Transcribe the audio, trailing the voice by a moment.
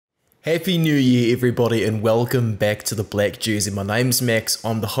Happy New Year, everybody, and welcome back to the Black Jersey. My name's Max,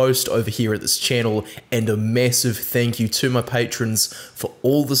 I'm the host over here at this channel, and a massive thank you to my patrons for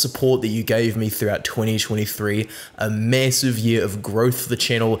all the support that you gave me throughout 2023. A massive year of growth for the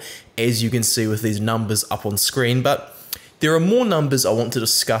channel, as you can see with these numbers up on screen, but there are more numbers I want to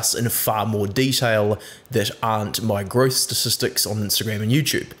discuss in far more detail that aren't my growth statistics on Instagram and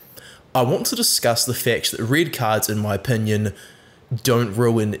YouTube. I want to discuss the fact that red cards, in my opinion, don't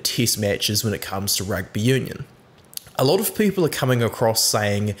ruin test matches when it comes to rugby union. A lot of people are coming across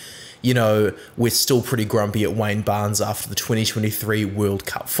saying, you know, we're still pretty grumpy at Wayne Barnes after the 2023 World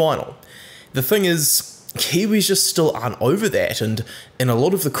Cup final. The thing is, Kiwis just still aren't over that, and in a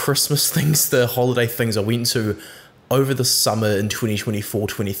lot of the Christmas things, the holiday things I went to over the summer in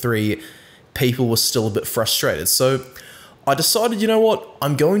 2024-23, people were still a bit frustrated. So I decided, you know what,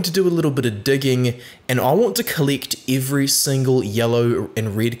 I'm going to do a little bit of digging, and I want to collect every single yellow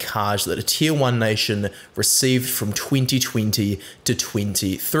and red card that a Tier 1 nation received from 2020 to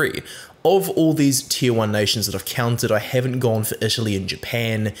 23. Of all these Tier 1 nations that I've counted, I haven't gone for Italy and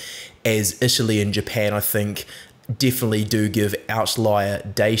Japan, as Italy and Japan, I think, definitely do give outlier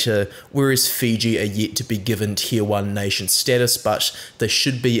data, whereas Fiji are yet to be given Tier 1 nation status, but they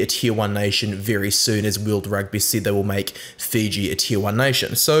should be a Tier 1 nation very soon, as World Rugby said they will make Fiji a Tier 1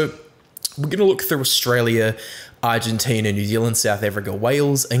 nation. So we're going to look through Australia, Argentina, New Zealand, South Africa,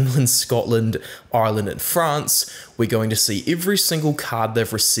 Wales, England, Scotland, Ireland, and France. We're going to see every single card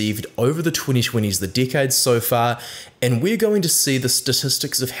they've received over the 2020s, the decade so far, and we're going to see the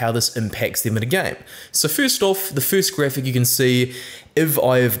statistics of how this impacts them in a game. So first off, the first graphic you can see, if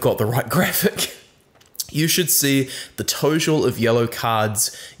I have got the right graphic, you should see the total of yellow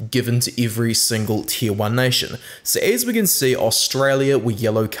cards given to every single Tier 1 nation. So as we can see, Australia were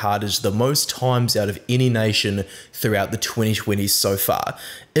yellow carded the most times out of any nation throughout the 2020s so far.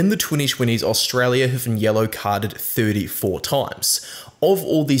 In the 2020s, Australia have been yellow carded 34 times. Of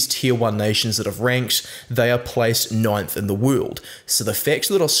all these Tier 1 nations that have ranked, they are placed 9th in the world. So the fact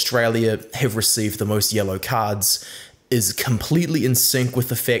that Australia have received the most yellow cards is completely in sync with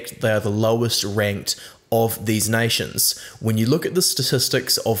the fact they are the lowest ranked of these nations. When you look at the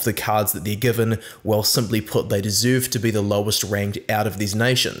statistics of the cards that they're given, well, simply put, they deserve to be the lowest ranked out of these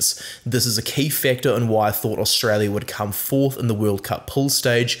nations. This is a key factor in why I thought Australia would come 4th in the World Cup pool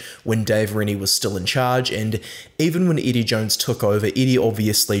stage when Dave Rennie was still in charge, and even when Eddie Jones took over, Eddie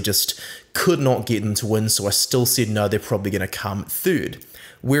obviously just could not get them to win, so I still said no, they're probably going to come 3rd.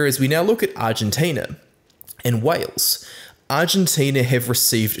 Whereas we now look at Argentina and Wales. Argentina have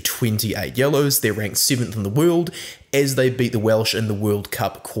received 28 yellows, they're ranked 7th in the world, as they beat the Welsh in the World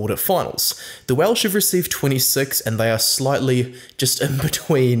Cup quarterfinals. The Welsh have received 26, and they are slightly just in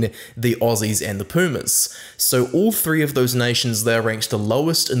between the Aussies and the Pumas. So all three of those nations, they are ranked the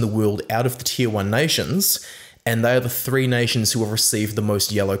lowest in the world out of the Tier 1 nations, and they are the three nations who have received the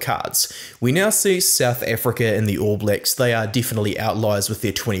most yellow cards. We now see South Africa and the All Blacks. They are definitely outliers with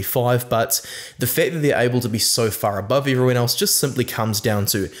their 25, but the fact that they're able to be so far above everyone else just simply comes down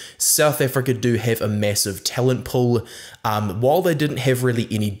to South Africa do have a massive talent pool. While they didn't have really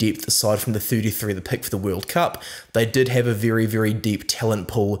any depth aside from the 33 they picked for the World Cup, they did have a very, very deep talent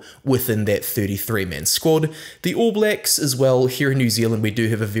pool within that 33-man squad. The All Blacks as well, here in New Zealand, we do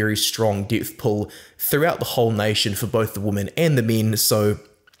have a very strong depth pool throughout the whole nation for both the women and the men, so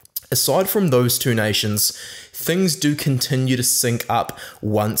aside from those two nations, things do continue to sync up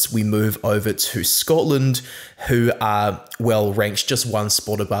once we move over to Scotland, who are, well, ranked just one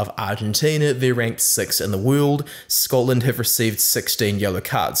spot above Argentina. They're ranked 6th in the world. Scotland have received 16 yellow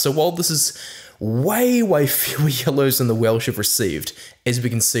cards. So while this is way, way fewer yellows than the Welsh have received, as we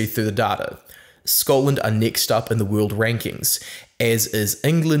can see through the data, Scotland are next up in the world rankings, as is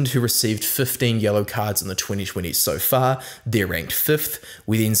England, who received 15 yellow cards in the 2020s so far. They're ranked 5th.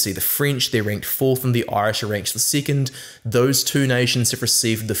 We then see the French, they're ranked 4th, and the Irish are ranked the 2nd. Those two nations have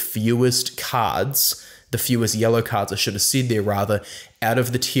received the fewest cards, the fewest yellow cards, I should have said there rather, out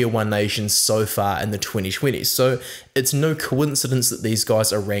of the Tier 1 nations so far in the 2020s. So it's no coincidence that these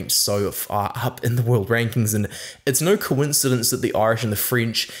guys are ranked so far up in the world rankings, and it's no coincidence that the Irish and the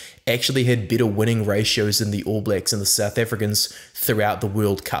French actually had better winning ratios than the All Blacks and the South Africans throughout the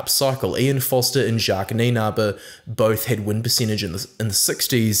World Cup cycle. Ian Foster and Jacques Nienaber both had win percentage in the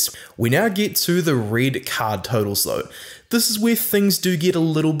 60s. We now get to the red card totals though. This is where things do get a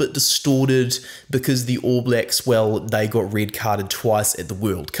little bit distorted because the All Blacks, well, they got red carded twice at the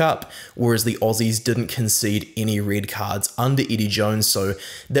World Cup, whereas the Aussies didn't concede any red cards under Eddie Jones, so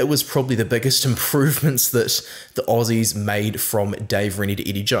that was probably the biggest improvements that the Aussies made from Dave Rennie to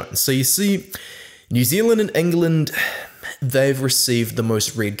Eddie Jones. So you see, New Zealand and England, they've received the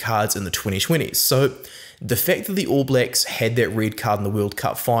most red cards in the 2020s. So the fact that the All Blacks had that red card in the World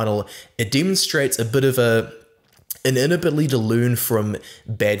Cup final, it demonstrates a bit of an inability to learn from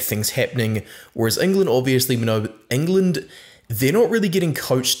bad things happening, whereas England, obviously, we know England, they're not really getting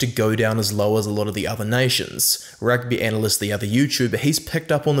coached to go down as low as a lot of the other nations. Rugby Analyst, the other YouTuber, he's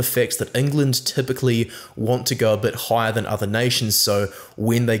picked up on the facts that England typically want to go a bit higher than other nations, so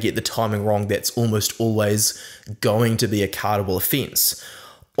when they get the timing wrong, that's almost always going to be a cardable offence.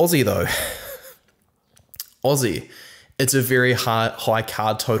 Aussie, though, it's a very high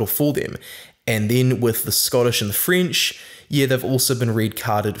card total for them. And then with the Scottish and the French, yeah, they've also been red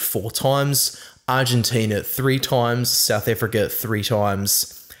carded 4 times. Argentina 3 times, South Africa 3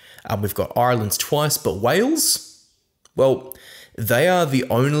 times. We've got Ireland twice, but Wales, well, they are the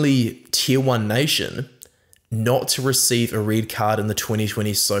only Tier 1 nation not to receive a red card in the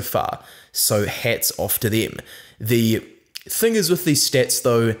 2020s so far. So hats off to them. The thing is with these stats,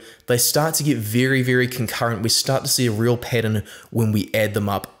 though, they start to get very, very concurrent. We start to see a real pattern when we add them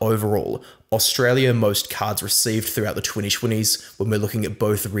up overall. Australia, most cards received throughout the 2020s when we're looking at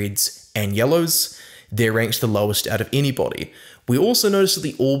both reds and yellows. They're ranked the lowest out of anybody. We also notice that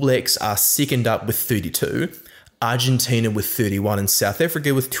the All Blacks are second up with 32, Argentina with 31, and South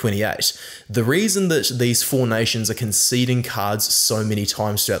Africa with 28. The reason that these 4 nations are conceding cards so many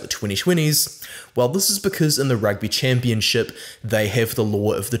times throughout the 2020s, well, this is because in the Rugby Championship, they have the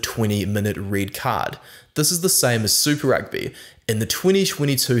law of the 20-minute red card. This is the same as Super Rugby. In the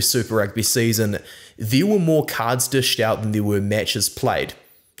 2022 Super Rugby season, there were more cards dished out than there were matches played.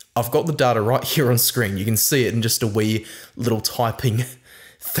 I've got the data right here on screen. You can see it in just a wee little typing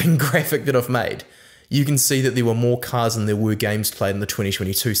thing graphic that I've made. You can see that there were more cards than there were games played in the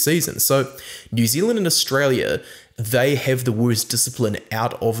 2022 season. So New Zealand and Australia, they have the worst discipline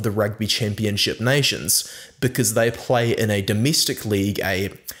out of the Rugby Championship nations because they play in a domestic league, a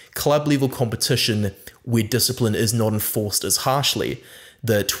club level competition where discipline is not enforced as harshly.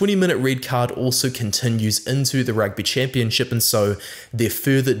 The 20-minute red card also continues into the Rugby Championship, and so they're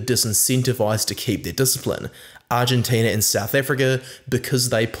further disincentivized to keep their discipline. Argentina and South Africa, because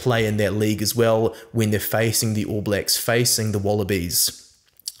they play in that league as well, when they're facing the All Blacks, facing the Wallabies,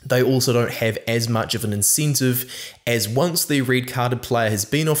 they also don't have as much of an incentive, as once the red-carded player has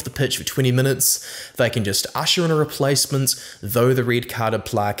been off the pitch for 20 minutes, they can just usher in a replacement, though the red-carded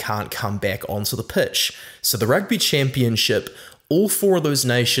player can't come back onto the pitch. So the Rugby Championship, all 4 of those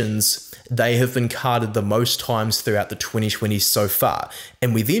nations, they have been carded the most times throughout the 2020s so far.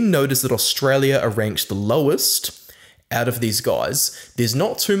 And we then notice that Australia are ranked the lowest out of these guys. There's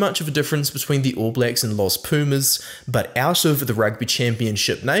not too much of a difference between the All Blacks and Los Pumas, but out of the Rugby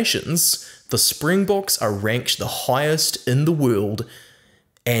Championship nations, the Springboks are ranked the highest in the world,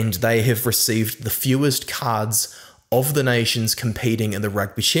 and they have received the fewest cards of the nations competing in the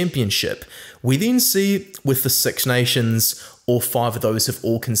Rugby Championship. We then see with the 6 nations, all 5 of those have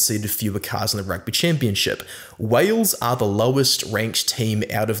all conceded fewer cards in the Rugby Championship. Wales are the lowest ranked team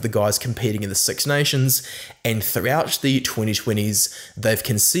out of the guys competing in the 6 nations, and throughout the 2020s, they've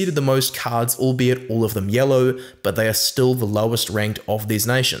conceded the most cards, albeit all of them yellow, but they are still the lowest ranked of these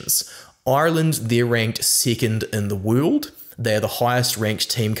nations. Ireland, they're ranked 2nd in the world. They're the highest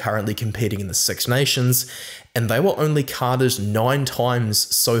ranked team currently competing in the 6 nations, and they were only carded 9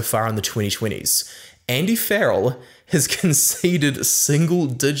 times so far in the 2020s. Andy Farrell has conceded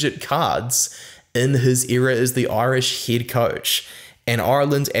single-digit cards in his era as the Irish head coach. And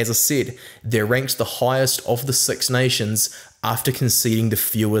Ireland, as I said, they're ranked the highest of the 6 nations after conceding the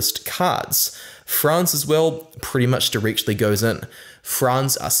fewest cards. France as well pretty much directly goes in.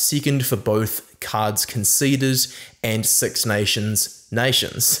 France are 2nd for both cards conceded and 6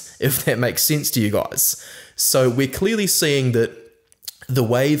 nations, if that makes sense to you guys. So we're clearly seeing that the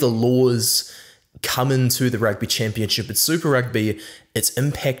way the laws come into the Rugby Championship at Super Rugby, it's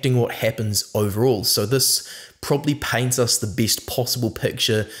impacting what happens overall. So this probably paints us the best possible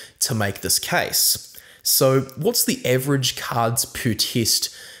picture to make this case. So what's the average cards per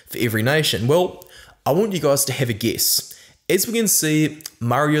test for every nation? Well, I want you guys to have a guess. As we can see,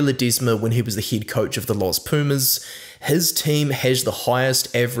 Mario Ledesma, when he was the head coach of the Los Pumas, his team has the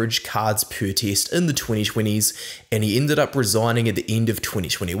highest average cards per test in the 2020s, and he ended up resigning at the end of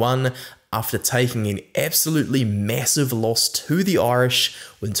 2021 after taking an absolutely massive loss to the Irish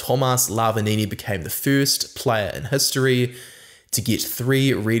when Thomas Lavanini became the first player in history to get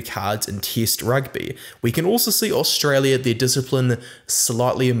 3 red cards in Test rugby. We can also see Australia, their discipline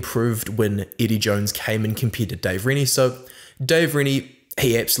slightly improved when Eddie Jones came in compared to Dave Rennie. So Dave Rennie,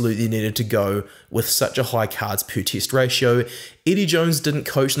 he absolutely needed to go with such a high cards per test ratio. Eddie Jones didn't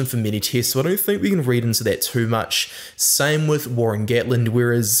coach them for many tests, so I don't think we can read into that too much. Same with Warren Gatland,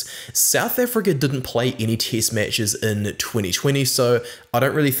 whereas South Africa didn't play any test matches in 2020, so I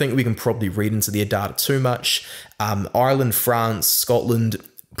don't really think we can probably read into their data too much. Ireland, France, Scotland,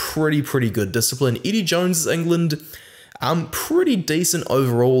 pretty good discipline. Eddie Jones's England, pretty decent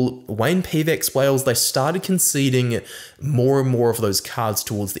overall. Wayne Pivac's Wales, they started conceding more and more of those cards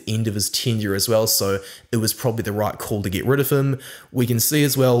towards the end of his tenure as well, so it was probably the right call to get rid of him. We can see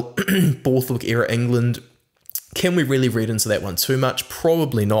as well, Borthwick era England, can we really read into that one too much?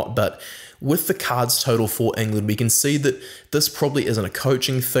 Probably not, but with the cards total for England, we can see that this probably isn't a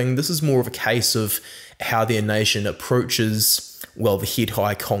coaching thing. This is more of a case of how their nation approaches, well, the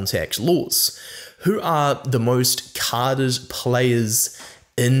head-high contact laws. Who are the most carded players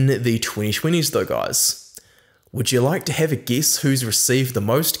in the 2020s though, guys? Would you like to have a guess who's received the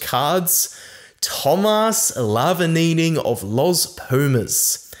most cards? Thomas Lavanini of Los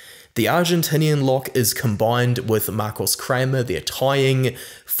Pumas. The Argentinian lock is combined with Marcos Kramer. They're tying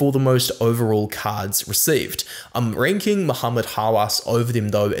for the most overall cards received. I'm ranking Mohamed Hawass over them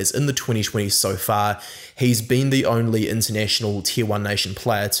though, as in the 2020s so far, he's been the only international Tier 1 nation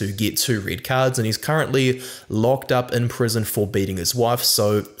player to get 2 red cards, and he's currently locked up in prison for beating his wife.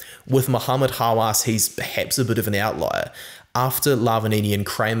 So with Mohamed Hawass, he's perhaps a bit of an outlier. After Lavanini and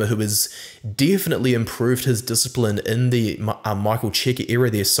Kramer, who has definitely improved his discipline in the Michael Cheika era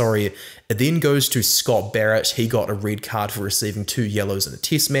there, it then goes to Scott Barrett. He got a red card for receiving 2 yellows in a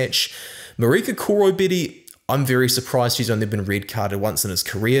test match. Marika Koroibete, I'm very surprised he's only been red carded once in his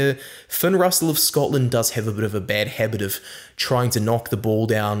career. Finn Russell of Scotland does have a bit of a bad habit of trying to knock the ball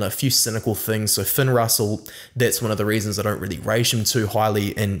down, a few cynical things. So Finn Russell, that's one of the reasons I don't really rate him too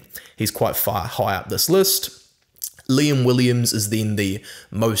highly, and he's quite far high up this list. Liam Williams is then the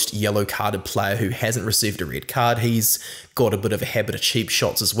most yellow carded player who hasn't received a red card. He's got a bit of a habit of cheap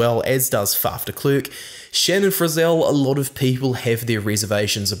shots as well, as does Faf de Klerk. Shannon Frizzell, a lot of people have their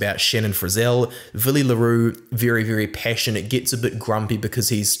reservations about Shannon Frizzell. Willie Leroux, very passionate, gets a bit grumpy because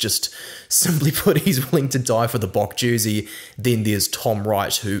he's just, simply put, he's willing to die for the Bok jersey. Then there's Tom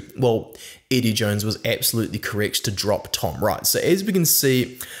Wright, who, well, Eddie Jones was absolutely correct to drop Tom Wright. So as we can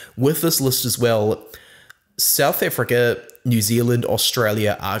see with this list as well, South Africa, New Zealand,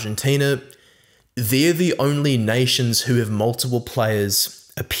 Australia, Argentina, they're the only nations who have multiple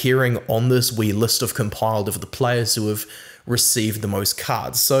players appearing on this wee list of compiled of the players who have received the most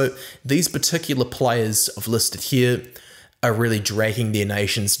cards. So these particular players I've listed here are really dragging their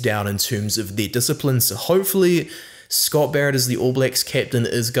nations down in terms of their discipline. So hopefully Scott Barrett as the All Blacks captain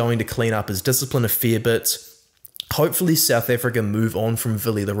is going to clean up his discipline a fair bit. Hopefully South Africa move on from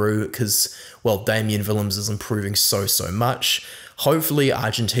Willie Leroux because, well, Damian Willems is improving so much. Hopefully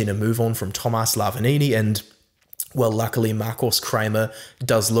Argentina move on from Thomas Lavanini, and, well, luckily Marcos Kramer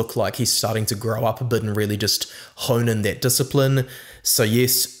does look like he's starting to grow up a bit and really just hone in that discipline. So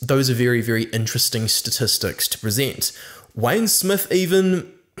yes, those are very interesting statistics to present. Wayne Smith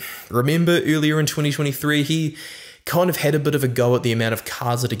even, remember earlier in 2023, he kind of had a bit of a go at the amount of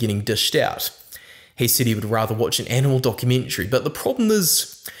cards that are getting dished out. He said he would rather watch an animal documentary. But the problem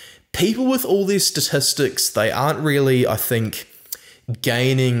is, people with all these statistics, they aren't really, I think,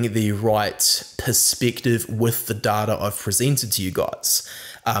 gaining the right perspective with the data I've presented to you guys.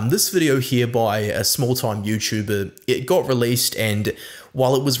 This video here by a small-time YouTuber, it got released, and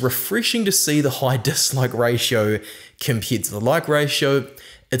while it was refreshing to see the high dislike ratio compared to the like ratio,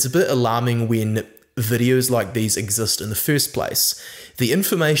 it's a bit alarming when videos like these exist in the first place. The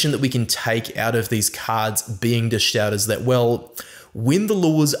information that we can take out of these cards being dished out is that, well, when the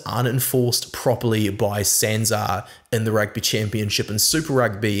laws aren't enforced properly by SANZAAR in the Rugby Championship and Super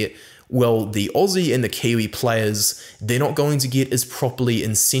Rugby, well, the Aussie and the Kiwi players, they're not going to get as properly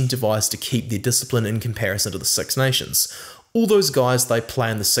incentivized to keep their discipline in comparison to the Six Nations. All those guys, they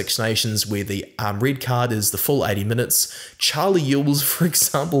play in the Six Nations where the red card is the full 80 minutes. Charlie Ewels, for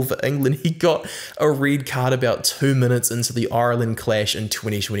example, for England, he got a red card about 2 minutes into the Ireland clash in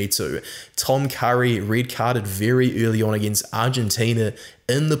 2022. Tom Curry red carded very early on against Argentina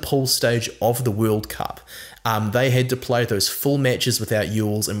in the pool stage of the World Cup. They had to play those full matches without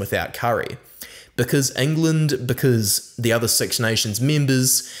Ewels and without Curry. Because England, because the other Six Nations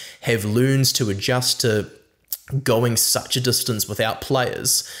members have learned to adjust to going such a distance without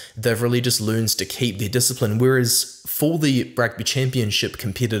players, they've really just learned to keep their discipline, whereas for the Rugby Championship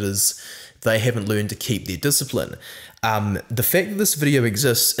competitors, they haven't learned to keep their discipline. The fact that this video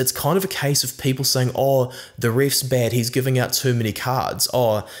exists, it's kind of a case of people saying, oh, the ref's bad, he's giving out too many cards,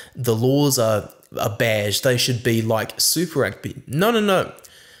 oh, the laws are a badge. They should be like Super Rugby. No.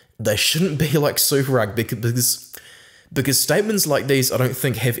 They shouldn't be like Super Rugby because statements like these I don't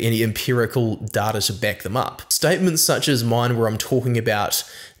think have any empirical data to back them up. Statements such as mine where I'm talking about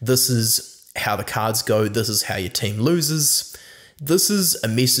this is how the cards go, this is how your team loses, this is a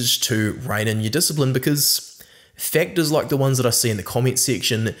message to rein in your discipline because factors like the ones that I see in the comment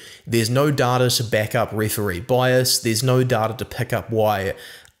section, there's no data to back up referee bias, there's no data to pick up why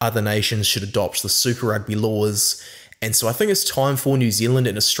other nations should adopt the Super Rugby laws. And so I think it's time for New Zealand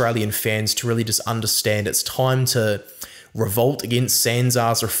and Australian fans to really just understand it's time to revolt against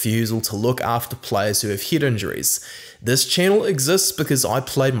SANZAR's refusal to look after players who have head injuries. This channel exists because I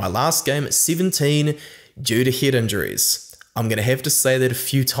played my last game at 17 due to head injuries. I'm going to have to say that a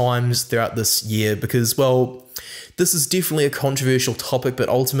few times throughout this year because, well, this is definitely a controversial topic, but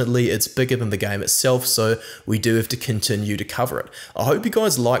ultimately it's bigger than the game itself, so we do have to continue to cover it. I hope you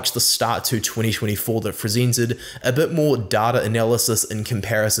guys liked the start to 2024 that presented a bit more data analysis in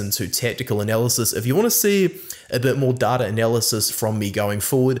comparison to tactical analysis. If you want to see a bit more data analysis from me going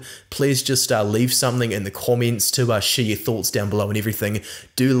forward, please just leave something in the comments to share your thoughts down below and everything.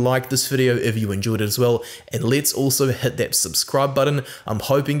 Do like this video if you enjoyed it as well, and let's also hit that subscribe button. I'm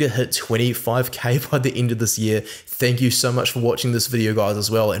hoping to hit 25k by the end of this year. Thank you so much for watching this video, guys,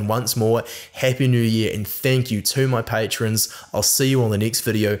 as well, and once more, Happy New Year, and thank you to my patrons. I'll see you on the next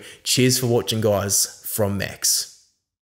video. Cheers for watching, guys, from Max.